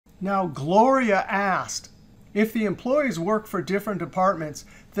Now, Gloria asked, if the employees work for different departments,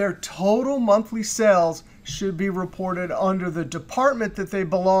 their total monthly sales should be reported under the department that they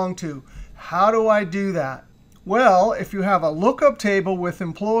belong to. How do I do that? Well, if you have a lookup table with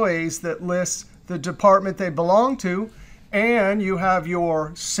employees that lists the department they belong to, and you have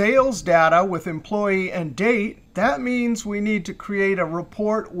your sales data with employee and date, that means we need to create a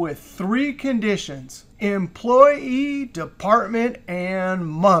report with 3 conditions: employee, department, and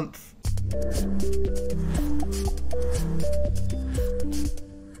month.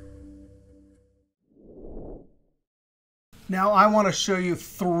 Now I want to show you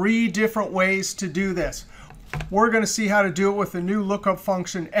 3 different ways to do this. We're going to see how to do it with the new lookup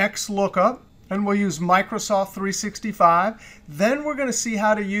function XLOOKUP, and we'll use Microsoft 365. Then we're going to see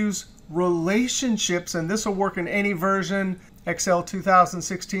how to use relationships, and this will work in any version, Excel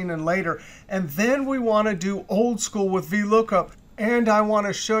 2016 and later. And then we want to do old school with VLOOKUP. And I want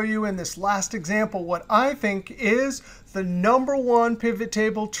to show you in this last example what I think is the #1 pivot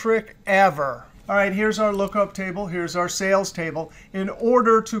table trick ever. All right, here's our lookup table. Here's our sales table. In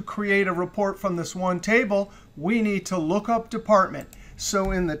order to create a report from this one table, we need to look up department.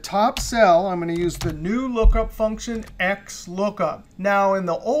 So in the top cell, I'm going to use the new lookup function XLOOKUP. Now, in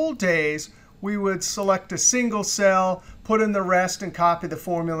the old days, we would select a single cell, put in the rest, and copy the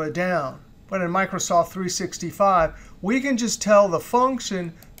formula down. But in Microsoft 365, we can just tell the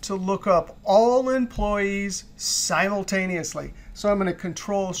function to look up all employees simultaneously. So I'm going to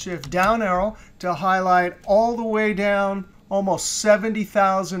Control-Shift down arrow to highlight all the way down almost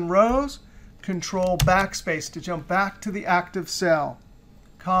 70,000 rows. Control backspace to jump back to the active cell.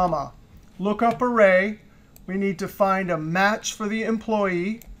 Comma. Lookup array. We need to find a match for the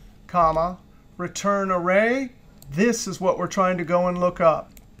employee. Comma. Return array. This is what we're trying to go and look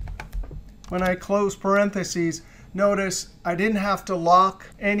up. When I close parentheses, notice I didn't have to lock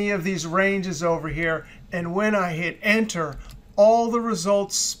any of these ranges over here. And when I hit Enter, all the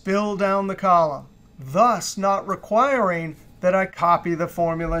results spill down the column, thus not requiring that I copy the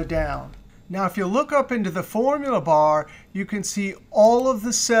formula down. Now, if you look up into the formula bar, you can see all of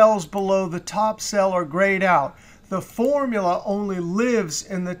the cells below the top cell are grayed out. The formula only lives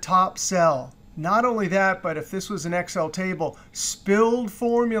in the top cell. Not only that, but if this was an Excel table, spilled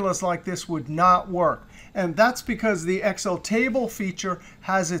formulas like this would not work. And that's because the Excel table feature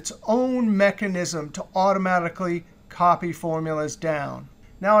has its own mechanism to automatically copy formulas down.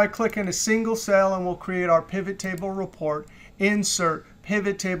 Now I click in a single cell, and we'll create our pivot table report. Insert,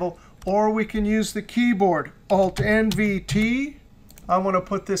 pivot table, or we can use the keyboard, Alt-N-V-T. I want to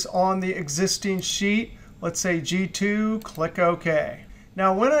put this on the existing sheet. Let's say G2, click OK.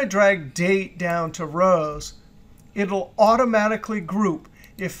 Now when I drag date down to rows, it'll automatically group.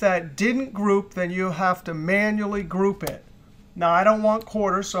 If that didn't group, then you'll have to manually group it. Now I don't want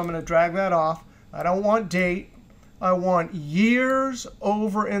quarters, so I'm going to drag that off. I don't want date. I want years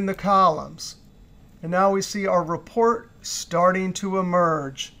over in the columns. And now we see our report starting to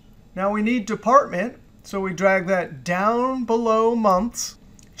emerge. Now we need department, so we drag that down below months.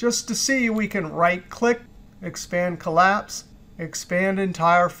 Just to see, we can right-click, expand collapse, expand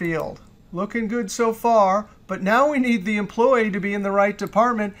entire field. Looking good so far, but now we need the employee to be in the right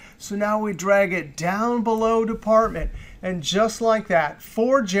department, so now we drag it down below department. And just like that,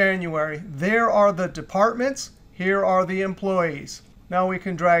 for January, there are the departments. Here are the employees. Now we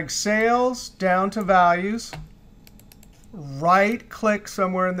can drag sales down to values, right-click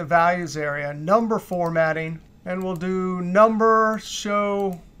somewhere in the values area, number formatting, and we'll do number,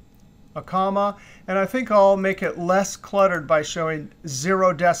 show a comma. And I think I'll make it less cluttered by showing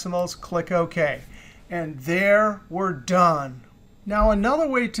 0 decimals. Click OK. And there we're done. Now another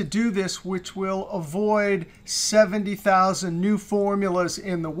way to do this, which will avoid 70,000 new formulas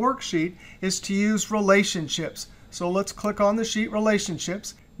in the worksheet, is to use relationships. So let's click on the sheet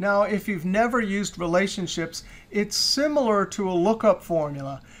relationships. Now if you've never used relationships, it's similar to a lookup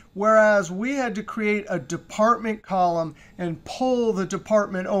formula. Whereas we had to create a department column and pull the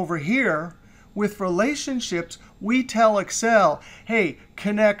department over here, with relationships, we tell Excel, hey,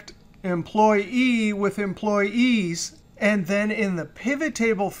 connect employee with employees. And then in the pivot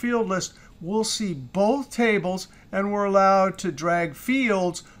table field list, we'll see both tables, and we're allowed to drag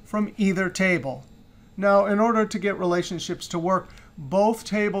fields from either table. Now, in order to get relationships to work, both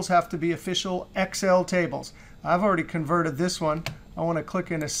tables have to be official Excel tables. I've already converted this one. I want to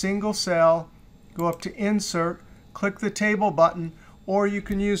click in a single cell, go up to Insert, click the Table button, or you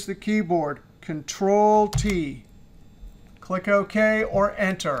can use the keyboard, Control-T. Click OK or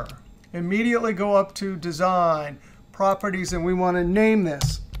Enter. Immediately go up to Design, Properties, and we want to name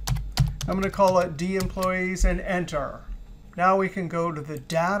this. I'm going to call it D Employees and Enter. Now we can go to the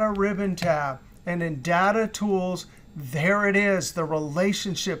Data Ribbon tab. And in Data Tools, there it is, the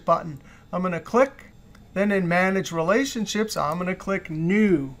Relationship button. I'm going to click. Then in Manage Relationships, I'm going to click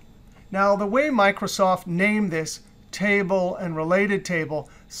New. Now, the way Microsoft named this, Table and Related Table,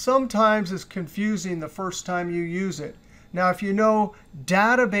 sometimes is confusing the first time you use it. Now, if you know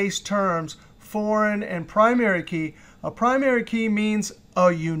database terms, foreign and primary key, a primary key means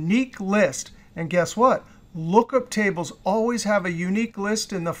a unique list. And guess what? Lookup tables always have a unique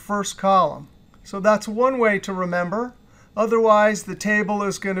list in the first column. So that's one way to remember. Otherwise, the table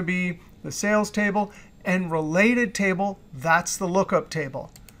is going to be the sales table, and related table, that's the lookup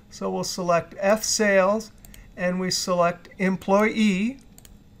table. So we'll select F sales, and we select employee,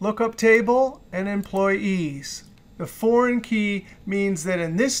 lookup table, and employees. The foreign key means that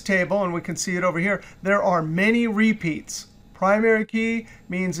in this table, and we can see it over here, there are many repeats. Primary key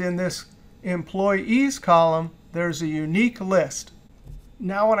means in this employees column, there's a unique list.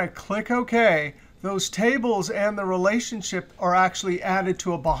 Now when I click OK, those tables and the relationship are actually added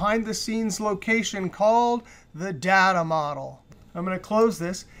to a behind-the-scenes location called the data model. I'm going to close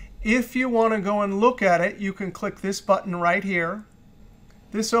this. If you want to go and look at it, you can click this button right here.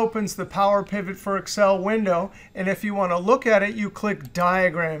 This opens the Power Pivot for Excel window. And if you want to look at it, you click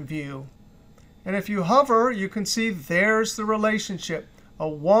Diagram View. And if you hover, you can see there's the relationship, a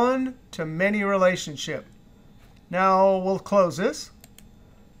one-to-many relationship. Now we'll close this.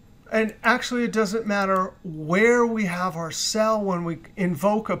 And actually, it doesn't matter where we have our cell when we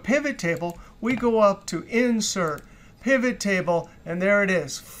invoke a pivot table. We go up to Insert, Pivot Table, and there it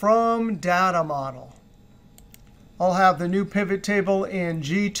is, From Data Model. I'll have the new pivot table in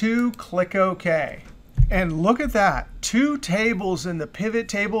G2. Click OK. And look at that, 2 tables in the pivot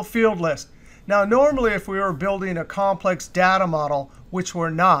table field list. Now, normally, if we were building a complex data model, which we're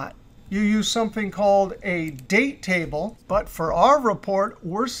not, you use something called a date table. But for our report,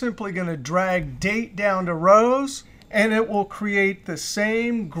 we're simply going to drag date down to rows, and it will create the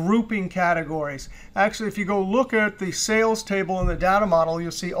same grouping categories. Actually, if you go look at the sales table in the data model,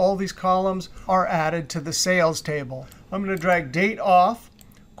 you'll see all these columns are added to the sales table. I'm going to drag date off,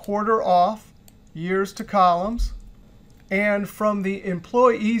 quarter off, years to columns. And from the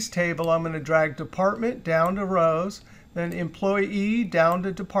employees table, I'm going to drag department down to rows, then employee down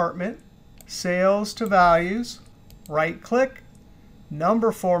to department, sales to values, right click,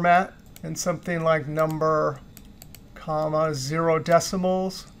 number format, and something like number, comma, 0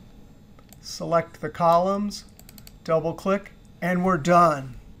 decimals. Select the columns, double click, and we're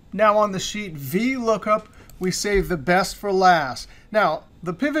done. Now on the sheet VLOOKUP, we save the best for last. Now,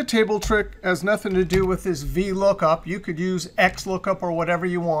 the pivot table trick has nothing to do with this VLOOKUP. You could use XLOOKUP or whatever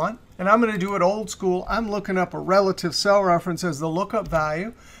you want. And I'm going to do it old school. I'm looking up a relative cell reference as the lookup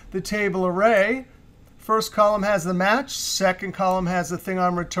value. The table array, first column has the match. Second column has the thing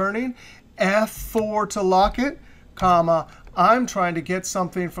I'm returning. F4 to lock it, comma. I'm trying to get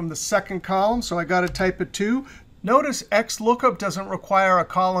something from the second column, so I got to type a 2. Notice XLOOKUP doesn't require a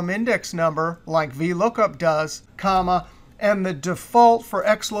column index number like VLOOKUP does, comma. And the default for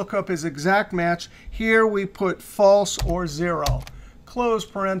XLOOKUP is exact match. Here we put false or 0. Close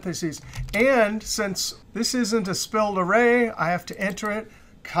parentheses. And since this isn't a spelled array, I have to enter it,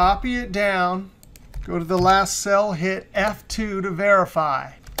 copy it down, go to the last cell, hit F2 to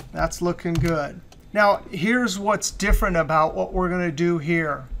verify. That's looking good. Now, here's what's different about what we're going to do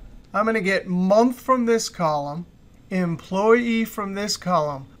here. I'm going to get month from this column, employee from this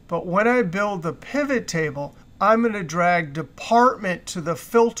column. But when I build the pivot table, I'm going to drag department to the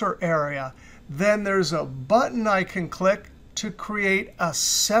filter area. Then there's a button I can click to create a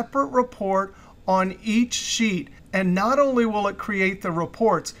separate report on each sheet. And not only will it create the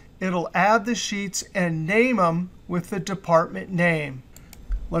reports, it'll add the sheets and name them with the department name.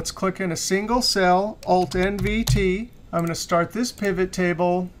 Let's click in a single cell, Alt-NVT. I'm going to start this pivot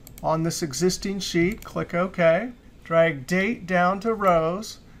table on this existing sheet. Click OK. Drag date down to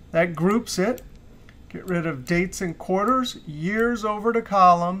rows. That groups it. Get rid of dates and quarters, years over to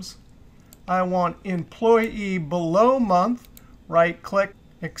columns. I want employee below month. Right click,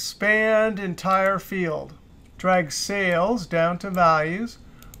 expand entire field. Drag sales down to values.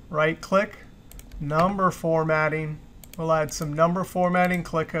 Right click, number formatting. We'll add some number formatting,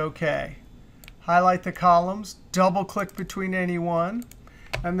 click OK. Highlight the columns, double click between any one.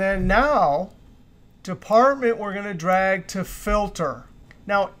 And then now, department we're going to drag to filter.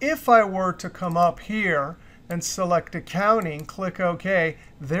 Now, if I were to come up here and select accounting, click OK,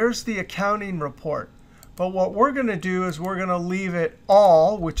 there's the accounting report. But what we're going to do is we're going to leave it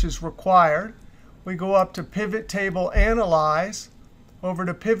all, which is required. We go up to Pivot Table Analyze, over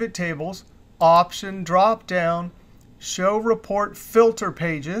to Pivot Tables, Option drop down, show report filter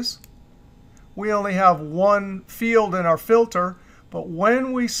pages. We only have one field in our filter, but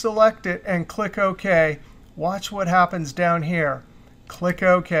when we select it and click OK, watch what happens down here. Click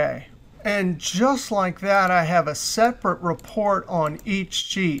OK. And just like that, I have a separate report on each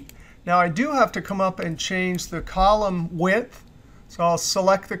sheet. Now, I do have to come up and change the column width. So I'll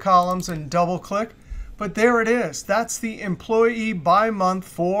select the columns and double click. But there it is. That's the employee by month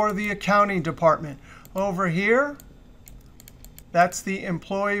for the accounting department. Over here, that's the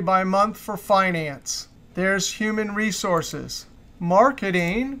employee by month for finance. There's human resources,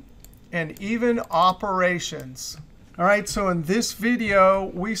 marketing, and even operations. All right, so in this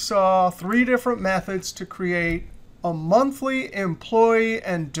video, we saw 3 different methods to create a monthly employee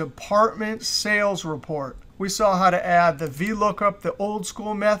and department sales report. We saw how to add the VLOOKUP, the old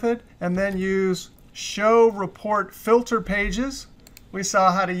school method, and then use show report filter pages. We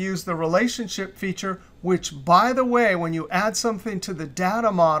saw how to use the relationship feature, which, by the way, when you add something to the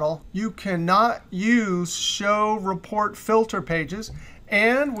data model, you cannot use show report filter pages.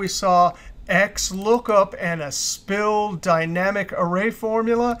 And we saw XLOOKUP and a spill dynamic array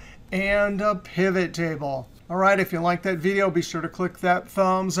formula and a pivot table. All right, if you like that video, be sure to click that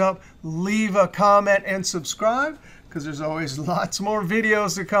thumbs up, leave a comment, and subscribe, because there's always lots more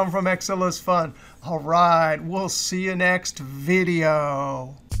videos to come from excelisfun. All right, we'll see you next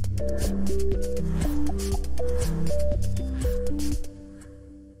video.